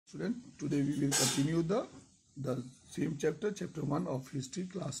Student, today we will continue the same chapter 1 of history,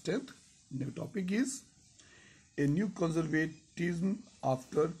 class 10th. The topic is a new conservatism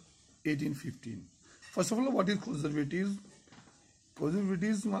after 1815. First of all, what is conservatism?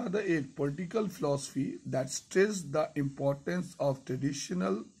 Conservatism are a political philosophy that stresses the importance of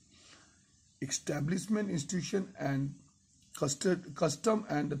traditional establishment, institution and custom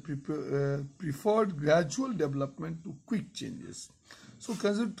and preferred gradual development to quick changes. So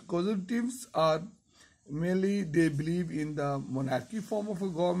conservatives are mainly, they believe in the monarchy form of a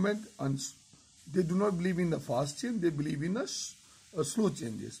government, and they do not believe in the fast change. They believe in a slow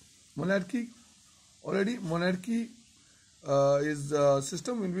changes. Monarchy is a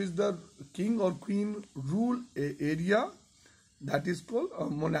system in which the king or queen rule an area, that is called a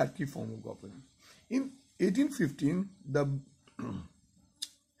monarchy form of government. In 1815, the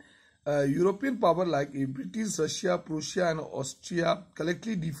European power like British, Russia, Prussia and Austria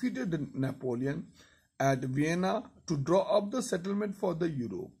collectively defeated Napoleon at Vienna to draw up the settlement for the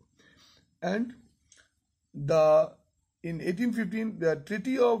Europe. And in 1815, the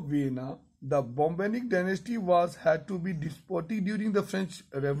Treaty of Vienna, the Bombonic dynasty had to be despotic during the French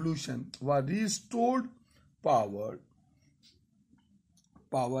Revolution, was restored power,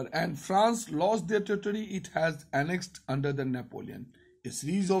 and France lost their territory it has annexed under the Napoleon. A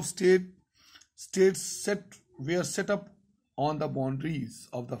series of states were set up on the boundaries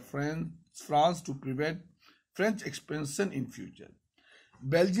of the France to prevent French expansion in future.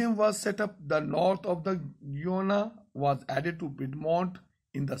 Belgium was set up. The north of the Guyana was added to Piedmont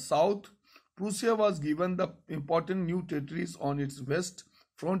in the south. Prussia was given the important new territories on its west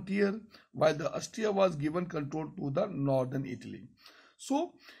frontier, while the Austria was given control to the northern Italy.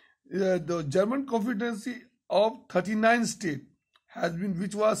 So, the German Confederacy of 39 states has been,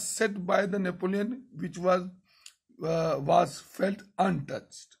 which was set by the Napoleon, which was felt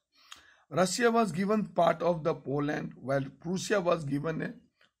untouched. Russia was given part of the Poland, while Prussia was given a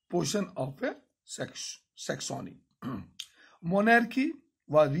portion of a Saxony. Monarchy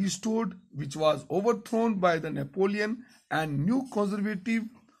was restored, which was overthrown by the Napoleon, and new conservative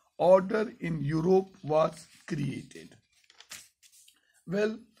order in Europe was created.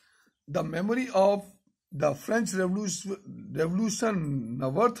 Well, the memory of the French Revolution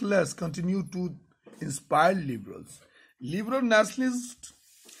nevertheless continued to inspire liberals. Liberal nationalists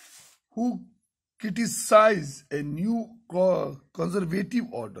who criticized a new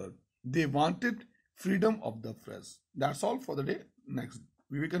conservative order. They wanted freedom of the press. That's all for the day.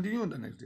 We will continue on the next day.